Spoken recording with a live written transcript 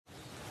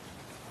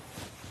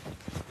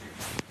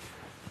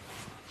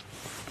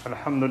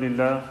الحمد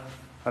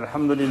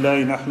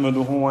لله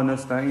نحمده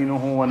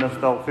ونستعينه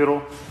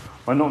ونستغفره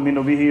ونؤمن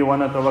به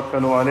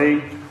ونتوكل عليه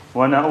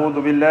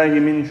ونعوذ بالله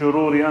من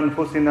شرور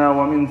أنفسنا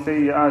ومن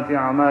سيئات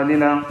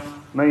أعمالنا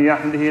من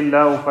يهده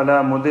الله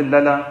فلا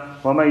مضل له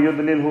ومن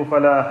يضلله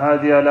فلا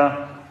هادي له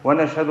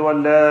ونشهد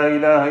أن لا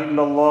إله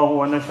إلا الله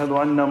ونشهد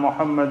أن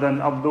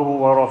محمدا عبده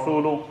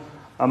ورسوله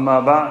أما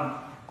بعد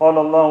قال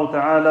الله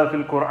تعالى في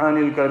القرآن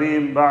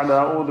الكريم بعد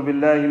أعوذ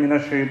بالله من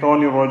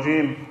الشيطان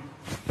الرجيم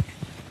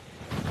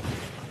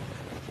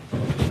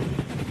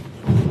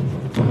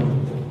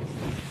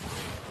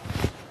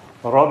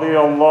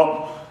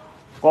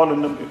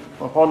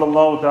قال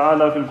الله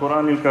تعالى في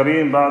القرآن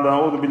الكريم بعد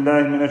أعوذ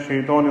بالله من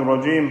الشيطان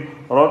الرجيم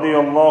رضي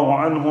الله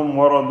عنهم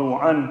ورضوا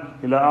عنه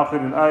إلى آخر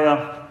الآية.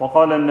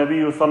 وقال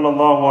النبي صلى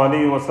الله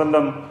عليه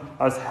وسلم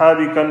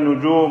أصحابي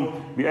كالنجوم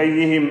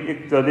بأيهم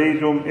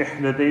اقتديتم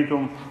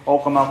احتديتم أو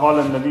كما قال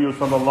النبي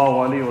صلى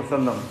الله عليه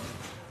وسلم.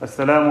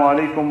 Assalamu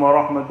alaikum wa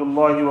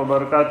rahmatullahi wa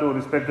barakatuh.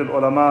 Respected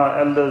ulama,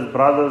 elders,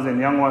 brothers and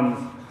young ones.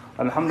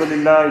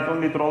 Alhamdulillah, it's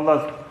only through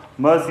Allah's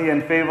mercy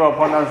and favor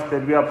upon us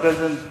that we are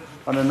present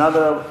on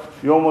another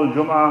Yawmul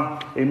Jum'ah,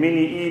 a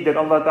mini Eid that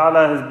Allah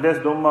Ta'ala has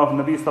blessed the Ummah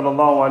of Nabi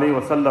Sallallahu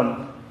Alaihi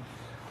Wasallam.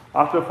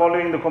 After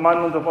following the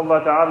commandments of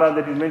Allah Ta'ala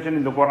that is mentioned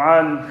in the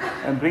Quran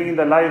and bringing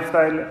the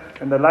lifestyle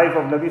and the life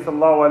of Nabi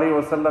Sallallahu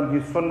Alaihi Wasallam,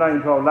 his sunnah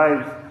into our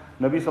lives,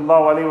 Nabi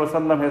Sallallahu Alaihi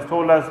Wasallam has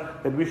told us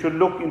that we should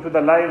look into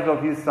the lives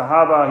of his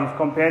Sahaba, his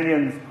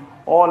companions.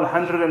 All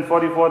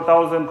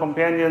 144,000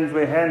 companions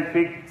were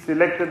handpicked,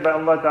 selected by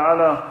Allah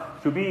Ta'ala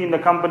to be in the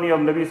company of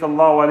Nabi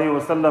Sallallahu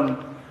Alaihi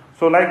Wasallam.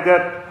 So like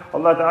that,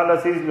 Allah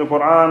Ta'ala says in the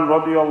Quran,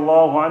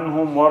 radiyallahu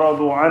anhum wa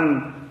radu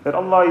an, that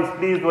Allah is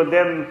pleased with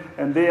them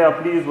and they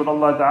are pleased with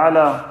Allah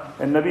Ta'ala.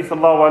 And Nabi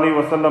Sallallahu Alaihi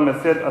Wasallam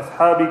has said,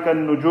 Ashabi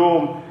kan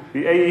nujum,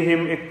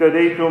 bi-ayhim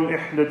iqtadaytum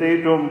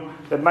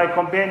ihdadaytum, that my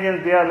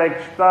companions, they are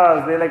like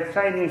stars, they are like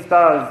shining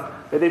stars,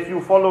 that if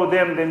you follow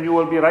them, then you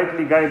will be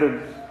rightly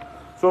guided.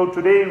 So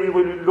today we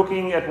will be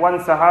looking at one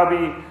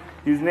Sahabi.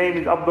 His name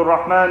is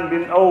Rahman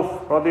bin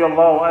Auf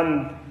radiallahu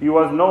anh. He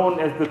was known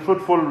as the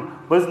truthful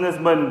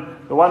businessman,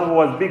 the one who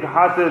was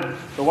big-hearted,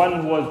 the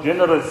one who was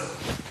generous.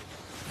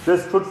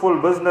 This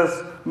truthful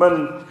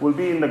businessman will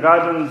be in the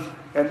gardens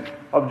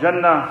of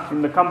Jannah,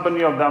 in the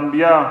company of the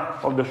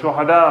Anbiya, of the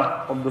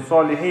Shuhada, of the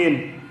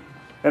Salihin.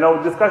 And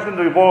our discussion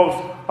revolves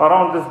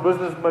around this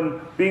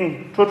businessman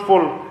being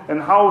truthful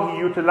and how he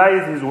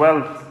utilized his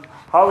wealth.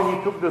 How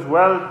he took this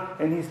wealth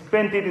and he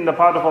spent it in the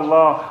path of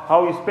Allah,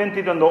 how he spent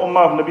it on the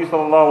Ummah of Nabi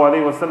Sallallahu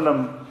Alaihi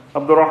Wasallam.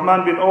 Abdur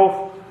Rahman bin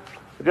Auf,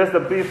 just a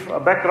brief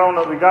background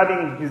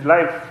regarding his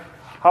life.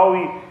 How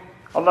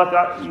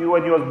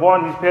when he was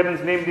born, his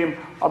parents named him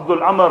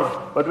Abdul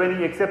Amr, but when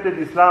he accepted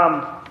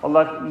Islam,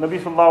 Nabi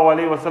Sallallahu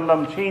Alaihi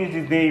Wasallam changed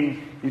his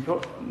name.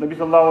 Nabi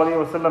Sallallahu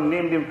Alaihi Wasallam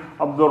named him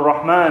Abdur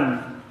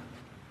Rahman.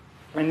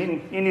 And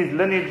in his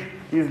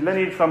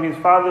lineage from his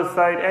father's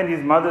side and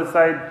his mother's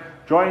side,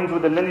 joins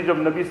with the lineage of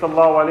Nabi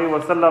Sallallahu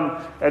Alaihi Wasallam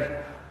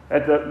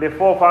at their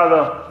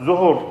forefather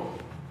Zuhur.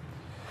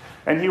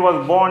 And he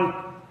was born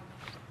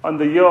on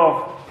the year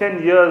of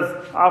 10 years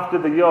after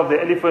the year of the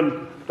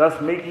elephant,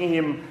 thus making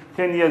him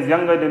 10 years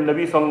younger than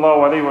Nabi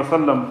Sallallahu Alaihi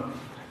Wasallam.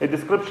 A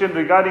description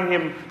regarding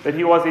him that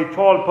he was a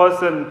tall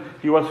person,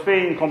 he was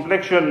fair in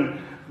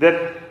complexion,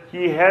 that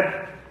he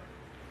had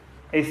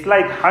a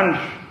slight hunch,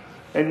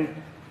 and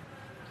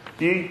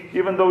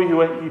even though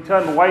he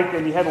turned white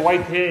and he had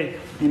white hair,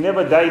 he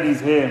never dyed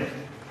his hair.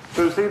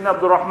 So Sayyidina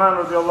Abdur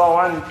Rahman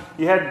radiallahu anh,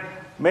 he had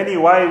many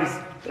wives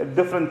at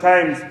different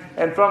times,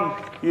 and from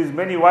his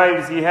many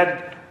wives he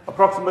had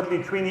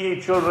approximately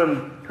 28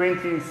 children,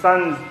 20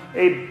 sons,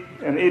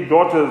 8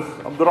 daughters.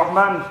 Abdur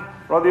Rahman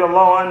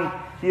radiallahu anh,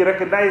 he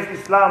recognized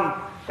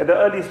Islam at the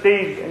early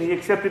stage and he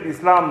accepted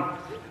Islam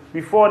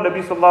before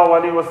Nabi Sallallahu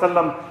Alaihi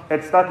Wasallam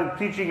had started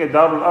preaching at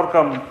Darul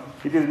Arqam.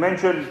 It is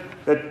mentioned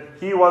that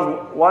he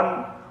was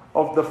one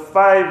of the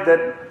 5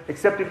 that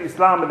accepted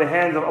Islam at the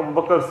hands of Abu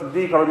Bakr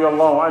Siddiq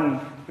radiallahu anh.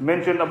 He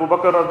mentioned Abu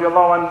Bakr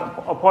radiallahu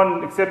anh,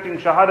 upon accepting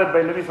Shahadat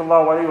by Nabi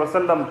Sallallahu Alaihi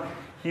Wasallam,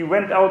 he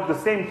went out the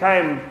same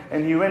time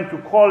and he went to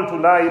call to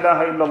La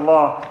ilaha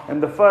illallah.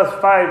 And the first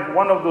 5,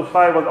 one of those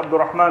 5 was Abdur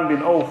Rahman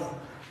bin Auf.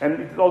 And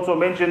it is also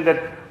mentioned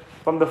that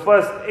from the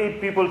first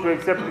 8 people to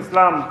accept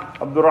Islam,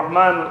 Abdur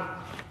Rahman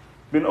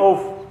bin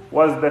Auf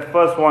was the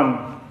first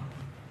one,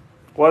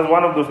 was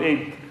one of those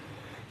 8.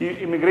 He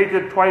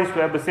immigrated twice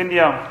to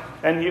Abyssinia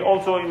and he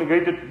also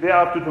immigrated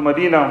thereafter to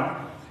Medina.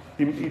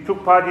 He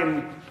took part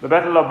in the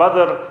Battle of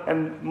Badr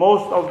and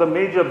most of the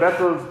major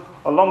battles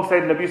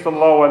alongside Nabi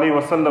Sallallahu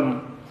Alaihi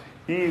Wasallam.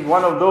 He is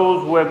one of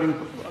those who have been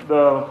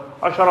the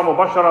Ashara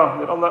Mubashara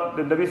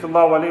that Nabi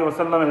Sallallahu Alaihi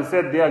Wasallam has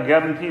said they are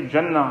guaranteed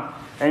Jannah.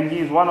 And he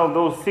is one of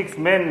those 6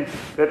 men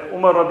that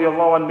Umar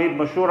radiallahu anh made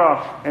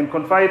mashura and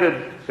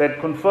confided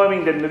that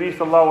confirming that Nabi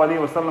Sallallahu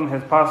Alaihi Wasallam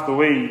has passed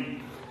away.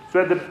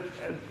 So at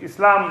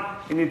Islam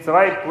in its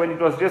right, when it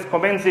was just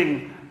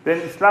commencing, then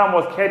Islam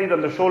was carried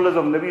on the shoulders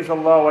of Nabi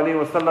Sallallahu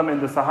Alaihi Wasallam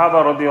and the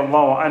Sahaba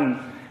radiallahu anh.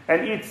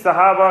 And each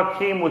Sahaba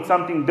came with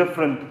something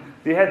different.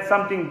 They had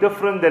something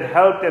different that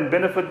helped and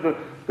benefited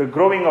the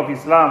growing of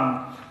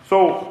Islam.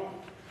 So,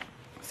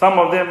 some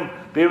of them,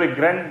 they were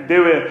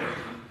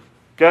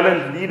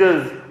gallant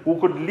leaders who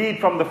could lead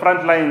from the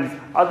front lines.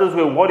 Others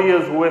were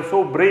warriors who were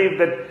so brave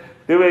that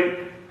they will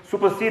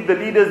supersede the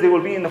leaders, they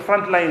will be in the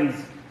front lines.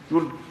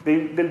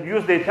 They'll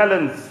use their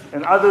talents.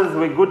 And others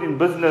were good in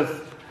business.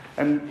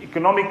 And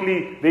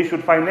economically, they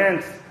should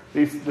finance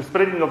the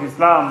spreading of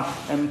Islam.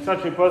 And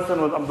such a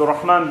person was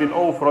Rahman bin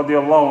Auf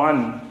radiallahu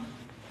anhu.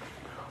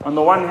 On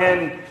the one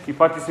hand, he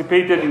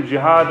participated in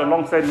jihad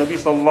alongside Nabi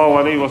sallallahu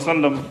alayhi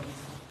wasallam.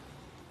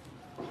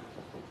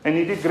 And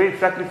he did great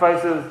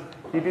sacrifices.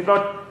 He did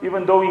not,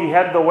 even though he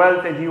had the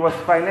wealth and he was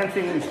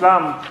financing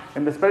Islam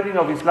and the spreading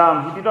of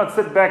Islam, he did not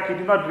sit back, he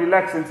did not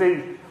relax and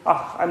say,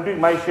 I'm doing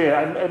my share,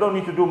 I don't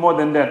need to do more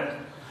than that.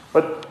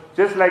 But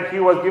just like he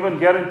was given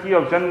guarantee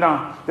of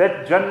Jannah,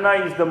 that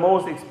Jannah is the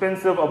most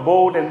expensive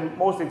abode and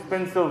most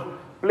expensive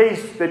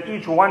place that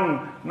each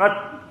one,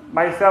 not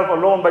myself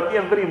alone, but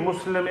every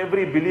Muslim,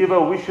 every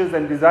believer wishes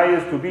and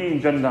desires to be in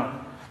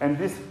Jannah. And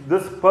this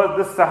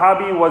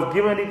Sahabi was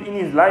given it in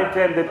his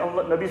lifetime that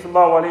Nabi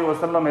sallallahu alayhi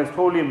wasallam has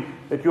told him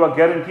that you are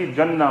guaranteed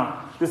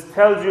Jannah. This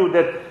tells you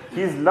that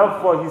his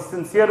love for, his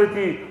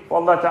sincerity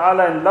for Allah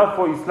Ta'ala and love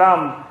for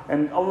Islam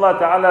and Allah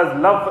Ta'ala's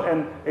love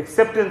and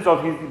acceptance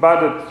of his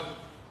ibadat.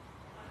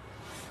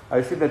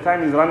 I see the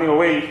time is running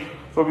away,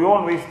 so we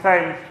won't waste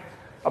time.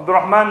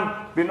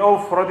 Abdurrahman bin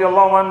Auf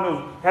radiallahu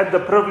anhu had the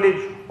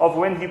privilege of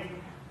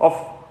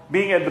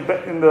being in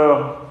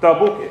the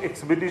Tabuk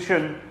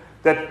expedition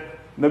that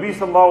Nabi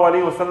sallallahu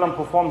alayhi wasallam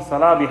performed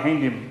salah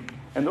behind him.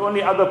 And the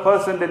only other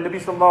person that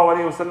Nabi sallallahu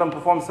alayhi wasallam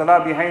performed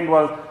salah behind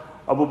was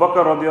Abu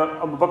Bakr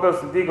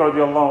Siddiq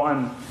radiallahu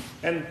anhu.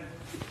 And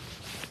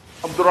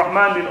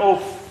Abdurrahman bin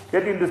Auf,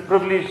 getting this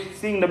privilege,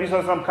 seeing Nabi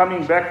sallallahu alayhi wasallam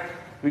coming back,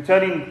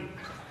 returning,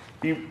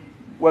 he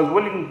was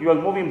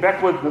moving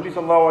backwards. Nabi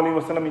sallallahu alayhi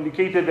wasallam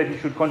indicated that he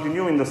should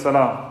continue in the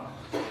salah.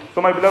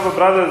 So my beloved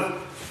brothers,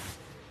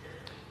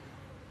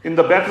 in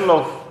the battle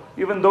of,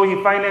 even though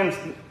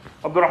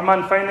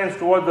Abdurrahman financed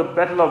towards the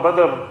battle of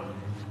Badr,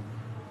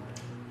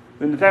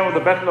 when the time of the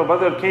battle of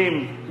Badr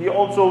came, he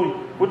also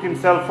put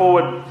himself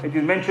forward. It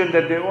is mentioned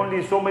that there were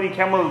only so many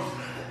camels,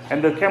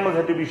 and the camels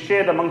had to be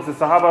shared amongst the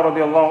Sahaba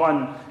radiallahu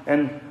anhu.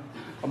 And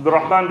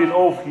Abdurrahman bin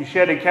Auf, he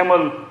shared a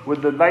camel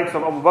with the likes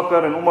of Abu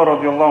Bakr and Umar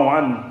radiallahu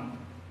anhu.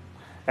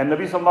 And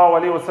Nabi sallallahu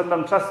alayhi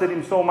wasallam trusted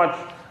him so much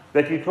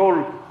that he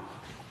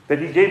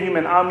gave him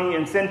an army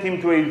and sent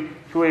him to a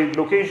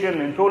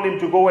location and told him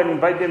to go and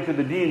invite them to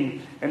the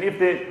deen. And if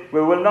they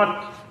will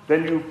not,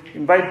 then you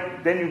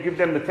give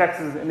them the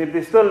taxes. And if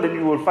they still, then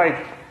you will fight.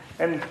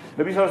 And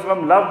Nabi sallallahu alayhi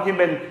wasallam loved him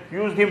and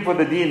used him for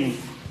the deen.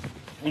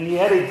 And he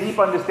had a deep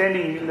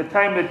understanding in the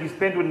time that he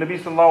spent with Nabi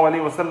sallallahu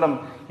alayhi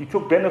wasallam. He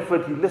took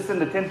benefit, he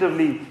listened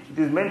attentively. It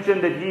is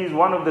mentioned that he is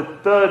one of the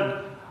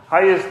third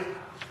highest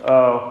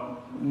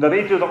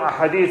narrators of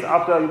ahadith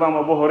after Abu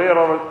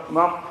Hurairah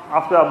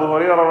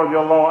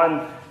radiallahu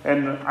anhu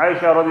and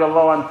Aisha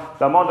radiallahu anhu.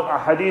 The amount of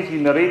ahadith he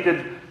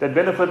narrated that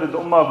benefited the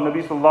ummah of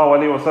Nabi sallallahu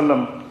alayhi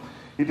wasallam.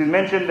 It is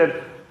mentioned that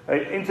an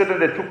incident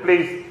that took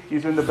place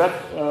is when Umar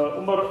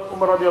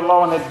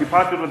radiallahu anhu had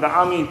departed with the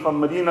army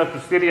from Medina to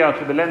Syria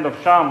to the land of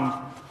Sham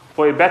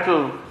for a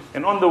battle.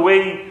 And on the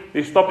way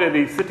they stopped at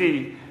a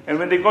city, and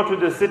when they got to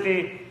the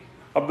city,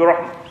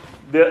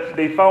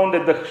 they found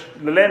that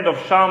the land of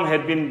Sham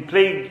had been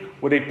plagued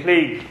with a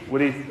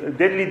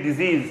deadly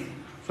disease.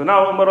 So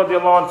now Umar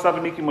radiallahu anhu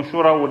started making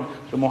mashura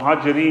with the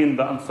Muhajirin,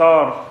 the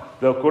Ansar,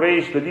 the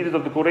Quraysh, the leaders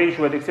of the Quraysh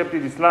who had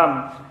accepted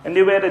Islam. And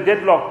they were at a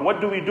deadlock. What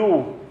do we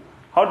do?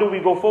 How do we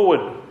go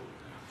forward?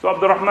 So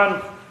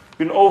Abdurrahman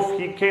bin Auf,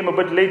 he came a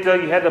bit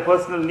later, he had a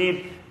personal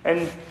need.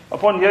 And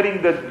upon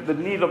hearing the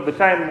need of the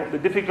time, the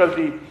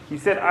difficulty, he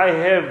said, I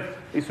have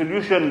a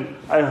solution.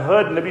 I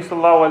heard Nabi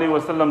sallallahu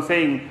alayhi wasallam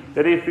saying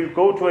that if you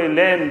go to a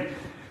land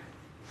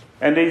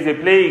and there is a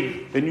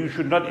plague, then you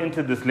should not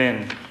enter this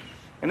land.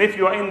 And if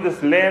you are in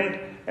this land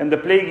and the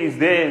plague is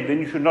there, then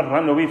you should not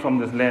run away from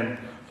this land.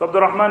 So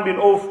Abdurrahman bin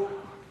Auf,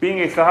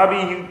 being a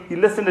Sahabi, he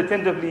listened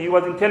attentively, he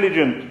was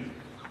intelligent.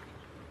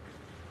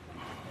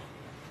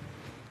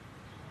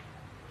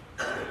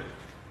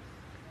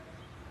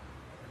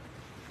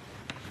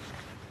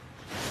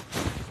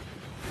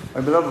 My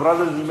beloved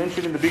brothers, we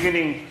mentioned in the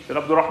beginning that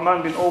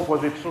Abdurrahman bin Auf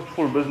was a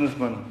truthful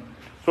businessman.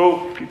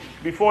 So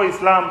before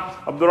Islam,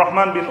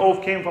 Abdurrahman bin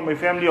Auf came from a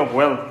family of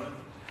wealth.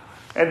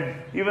 And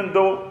even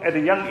though at a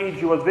young age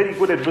he was very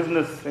good at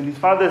business, and his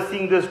father,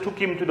 seeing this, took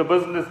him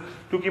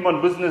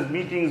on business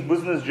meetings,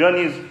 business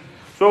journeys.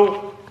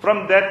 So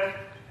from that,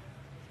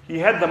 he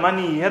had the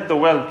money, he had the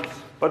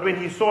wealth. But when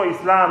he saw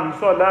Islam, he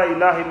saw La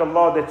ilaha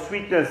illallah, that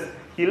sweetness,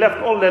 he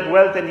left all that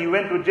wealth and he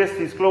went with just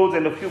his clothes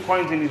and a few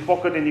coins in his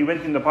pocket, and he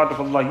went in the path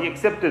of Allah. He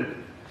accepted.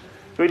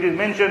 So it is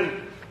mentioned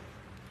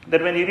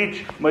that when he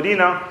reached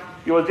Medina,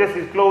 he was just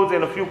his clothes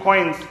and a few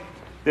coins.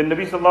 Then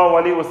Nabi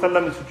sallallahu alayhi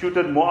wasallam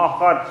instituted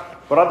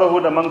mu'akhat,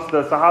 brotherhood amongst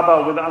the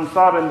Sahaba with the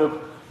Ansar and the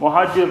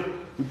Muhajir.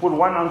 You put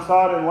one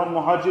Ansar and one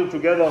Muhajir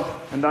together,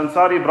 and the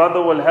Ansari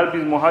brother will help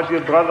his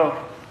Muhajir brother.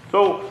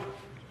 So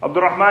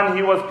Abdurrahman,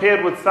 he was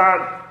paired with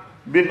Sa'd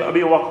bin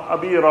Abi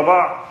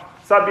Rabah.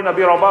 Sa'd bin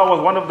Abi Rabah was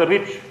one of the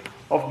rich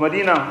of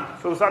Medina.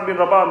 So Sa'd bin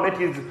Rabah met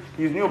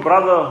his new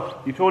brother.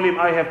 He told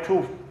him, I have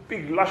two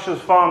big luscious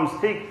farms.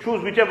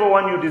 Choose whichever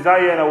one you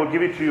desire and I will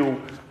give it to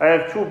you. I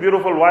have two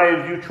beautiful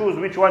wives. You choose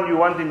which one you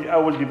want and I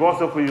will divorce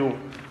her for you.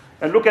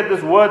 And look at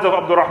these words of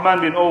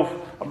Abdurrahman bin Auf.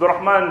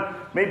 Abdurrahman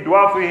made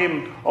dua for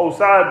him. Oh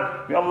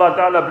Sa'd, may Allah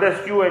Ta'ala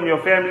bless you and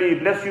your family,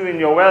 bless you in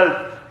your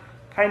wealth.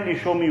 Kindly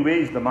show me where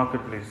is the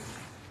marketplace.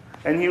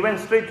 And he went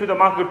straight to the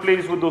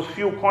marketplace with those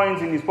few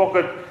coins in his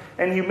pocket,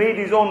 and he made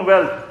his own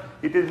wealth.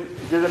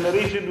 There's a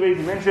narration where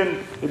he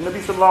mentioned that Nabi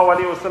Sallallahu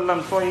Alaihi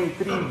Wasallam saw him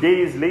 3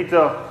 days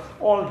later,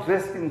 all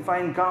dressed in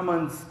fine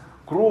garments,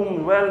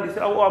 groomed well. He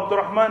said, oh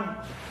Abdurrahman,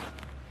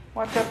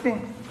 what's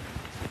happening?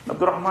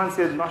 Abdurrahman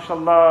said,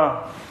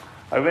 MashaAllah,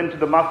 I went to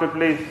the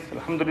marketplace,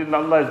 Alhamdulillah,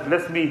 Allah has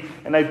blessed me,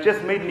 and I've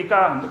just made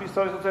nikah. Nabi Sallallahu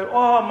Alaihi Wasallam said,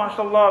 oh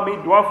MashaAllah,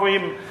 made dua for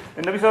him.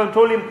 And Nabi Sallallahu Alaihi Wasallam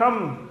told him,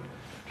 come.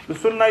 The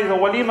sunnah is a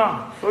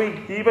walima. So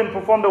he even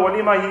performed the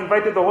walima. He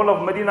invited the whole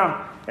of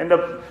Medina. And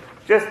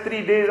just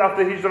 3 days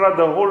after Hijrah,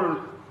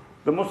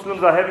 the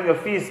Muslims are having a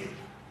feast.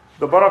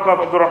 The barakah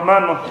of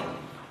Abdurrahman.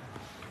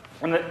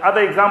 And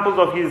other examples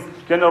of his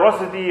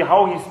generosity,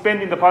 how he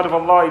spent in the path of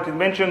Allah. It is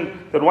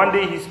mentioned that one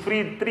day he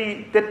freed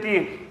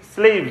 30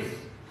 slaves.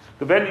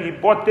 He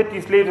bought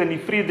 30 slaves and he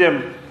freed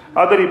them.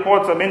 Other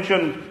reports are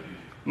mentioned.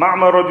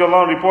 Ma'mar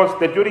radiallahu anhu reports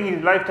that during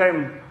his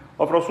lifetime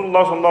of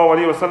Rasulullah sallallahu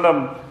alaihi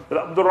wasallam,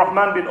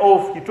 Abdurrahman bin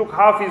Auf, he took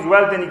half his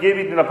wealth and he gave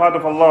it in the path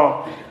of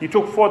Allah. He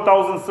took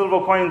 4,000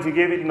 silver coins, he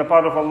gave it in the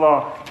path of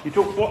Allah. He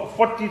took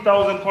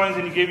 40,000 coins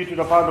and he gave it to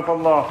the path of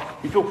Allah.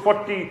 He took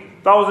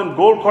 40,000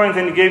 gold coins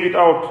and he gave it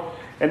out.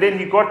 And then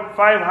he got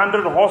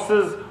 500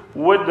 horses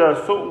with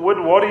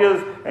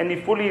warriors, and he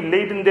fully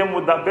laden them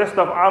with the best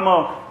of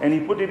armor, and he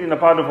put it in the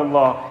path of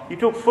Allah. He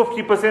took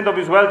 50% of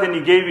his wealth and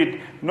he gave it,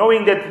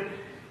 knowing that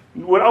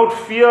without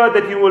fear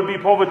that he will be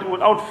poverty,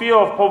 without fear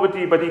of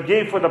poverty, but he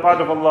gave for the path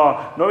of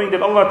Allah, knowing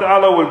that Allah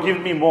Ta'ala will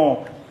give me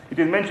more. It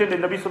is mentioned that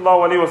Nabi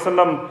Sallallahu Alaihi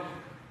Wasallam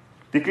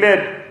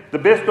declared, the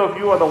best of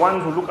you are the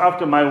ones who look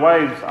after my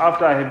wives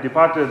after I have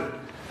departed.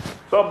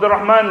 So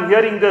Abdurrahman,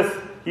 hearing this,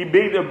 he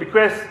made a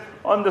bequest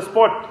on the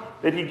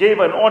spot that he gave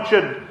an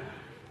orchard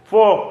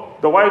for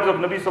the wives of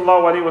Nabi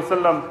Sallallahu Alaihi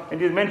Wasallam,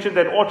 and it is mentioned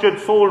that orchard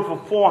sold for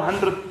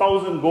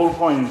 400,000 gold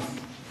coins.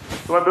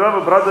 So my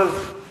beloved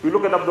brothers, we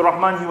look at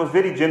Abdurrahman, he was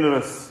very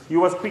generous. He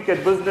was quick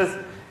at business,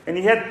 and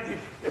he had,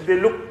 if they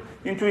look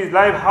into his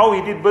life, how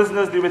he did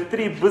business, there were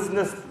 3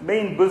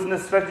 main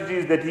business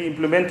strategies that he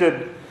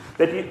implemented.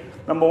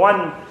 Number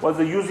 1 was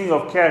the using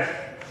of cash.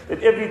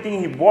 That everything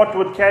he bought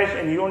with cash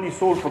and he only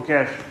sold for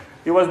cash.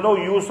 There was no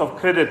use of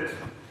credit.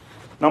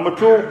 Number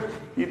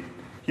 2,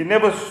 he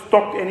never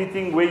stocked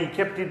anything where he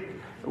kept it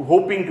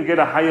hoping to get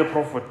a higher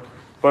profit.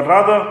 But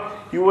rather,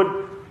 he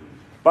would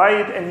buy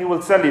it and he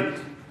will sell it.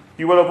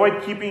 He will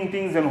avoid keeping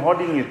things and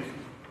hoarding it.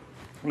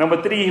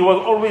 Number 3, he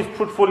was always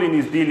truthful in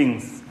his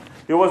dealings.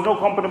 There was no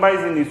compromise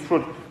in his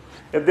truth.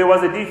 If there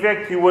was a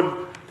defect, he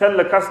would tell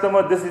the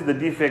customer, this is the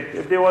defect.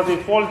 If there was a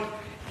fault,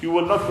 he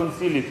would not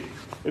conceal it.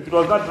 If it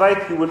was not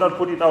right, he would not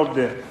put it out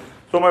there.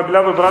 So my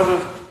beloved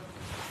brothers,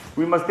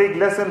 we must take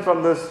lesson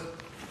from this.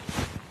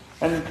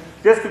 And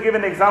just to give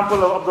an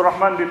example of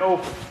Abdurrahman bin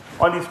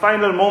Auf, on his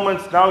final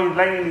moments, now he's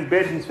lying in his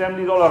bed, his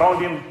family is all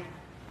around him,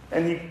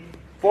 and he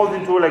falls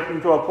into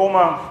a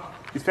coma.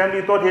 His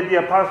family thought that he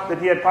had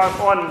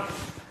passed on,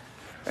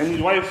 and his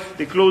wife,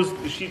 they closed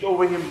the sheet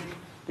over him.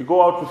 They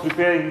go out to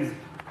prepare his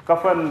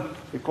kafan.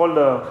 They call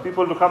the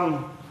people to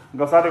come,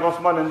 Gasarek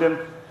Osman, and then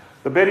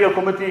the burial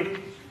committee.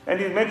 And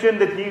he mentioned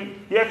that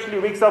he actually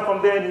wakes up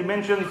from there, and he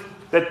mentions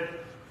that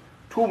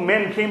 2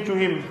 men came to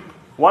him.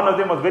 One of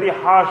them was very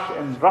harsh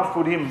and rough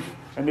with him,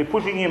 and they're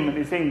pushing him, and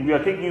they're saying, we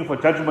are taking you for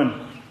judgment.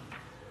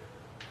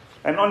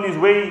 And on his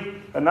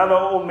way, another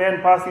old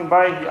man passing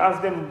by, he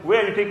asked them,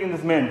 where are you taking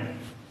this man?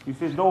 He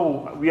says,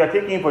 no, we are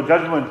taking him for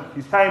judgment.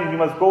 It's time he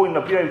must go and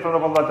appear in front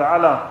of Allah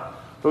Ta'ala.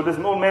 So this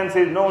old man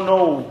says,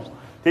 no,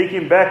 take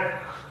him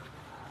back.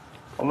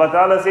 Allah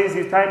Ta'ala says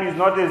his time is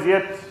not as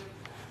yet.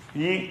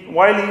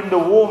 While he in the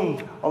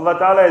womb, Allah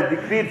Ta'ala has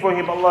decreed for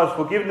him Allah's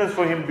forgiveness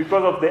for him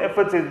because of the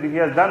efforts that he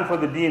has done for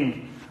the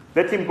deen.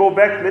 Let him go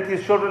back, let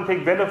his children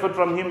take benefit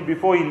from him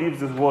before he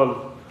leaves this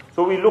world.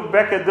 So we look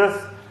back at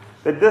this,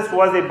 that this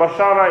was a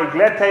bashara, a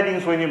glad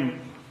tidings for him.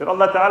 That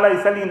Allah Ta'ala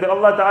is telling him that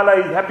Allah Ta'ala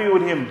is happy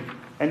with him.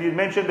 And he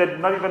mentioned that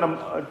not even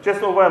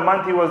just over a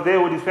month he was there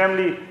with his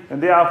family,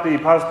 and thereafter he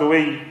passed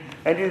away.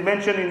 And he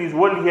mentioned in his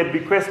will he had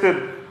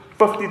bequested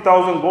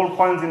 50,000 gold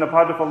coins in the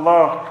path of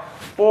Allah,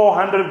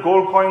 400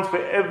 gold coins for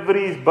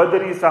every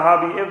Badri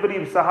Sahabi,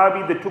 every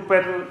Sahabi that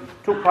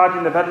took part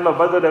in the battle of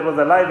Badr that was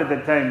alive at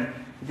that time.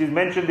 It is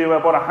mentioned there were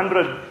about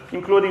 100,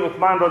 including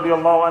Uthman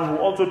radiallahu anhu, who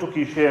also took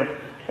his share.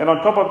 And on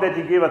top of that,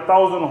 he gave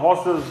 1,000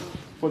 horses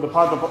for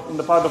in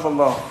the path of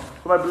Allah.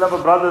 So my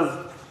beloved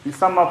brothers, we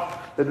sum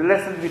up that the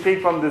lessons we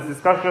take from this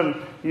discussion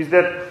is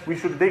that we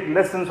should take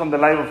lessons from the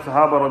life of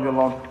Sahaba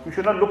radiallahu anhu. We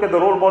should not look at the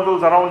role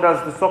models around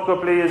us, the soccer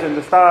players and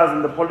the stars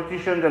and the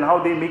politicians and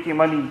how they making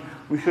money.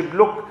 We should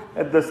look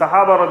at the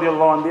Sahaba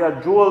radiallahu anhu. They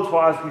are jewels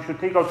for us. We should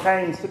take our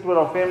time, sit with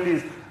our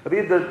families,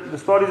 read the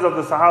stories of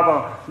the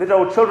Sahaba. Let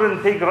our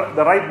children take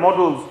the right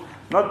models,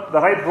 not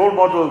the right role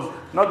models,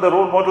 not the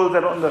role models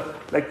that on the,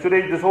 like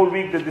today, this whole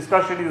week, the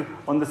discussion is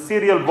on the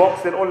cereal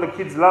box that all the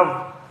kids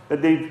love,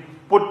 that they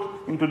put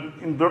into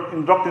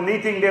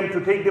indoctrinating them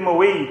to take them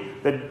away,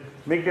 that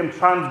make them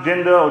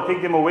transgender or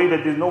take them away,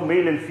 that there's no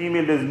male and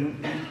female, there's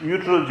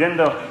neutral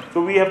gender.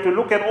 So we have to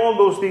look at all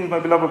those things, my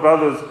beloved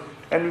brothers,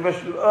 and we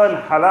must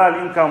earn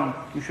halal income.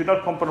 We should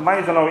not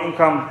compromise on our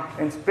income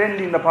and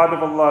spend in the path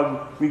of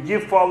Allah. We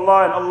give for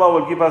Allah and Allah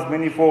will give us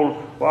manifold.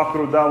 Wa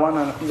akhiru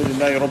da'wana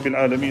alhamdulillahi rabbil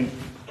alameen.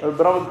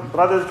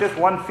 Brothers, just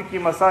one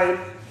fiqhi masail.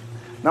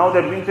 Now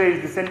that winter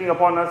is descending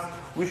upon us,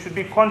 we should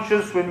be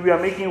conscious when we are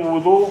making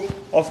wudu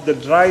of the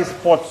dry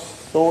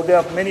spots. So there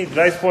are many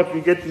dry spots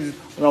we get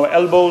on our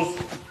elbows,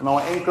 on our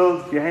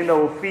ankles, behind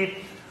our feet.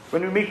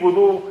 When we make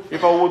wudu,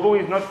 if our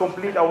wudu is not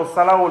complete, our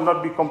salah will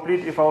not be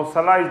complete. If our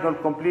salah is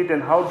not complete,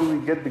 then how do we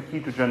get the key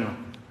to Jannah?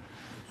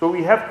 So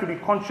we have to be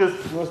conscious.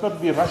 We must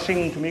not be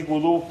rushing to make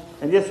wudu.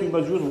 And yes, we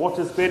must use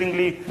water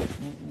sparingly.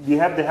 We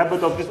have the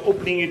habit of just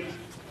opening it.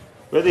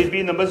 Whether it be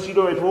in the masjid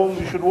or at home,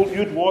 we should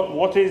use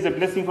water is a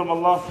blessing from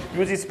Allah.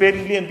 Use it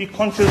sparingly and be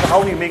conscious of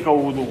how we make our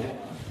wudu.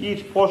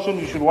 Each portion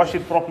we should wash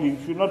it properly.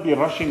 We should not be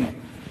rushing.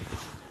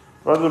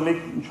 Rather make,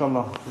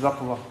 inshallah.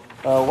 Jazakallah.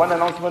 One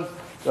announcement,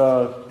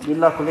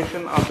 Lillah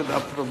collection after the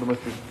Abdur of the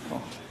masjid.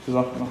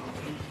 Jazakallah.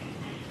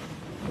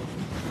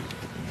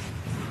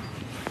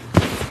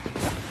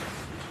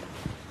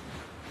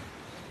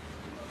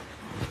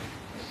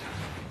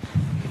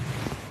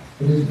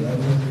 It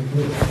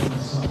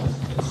is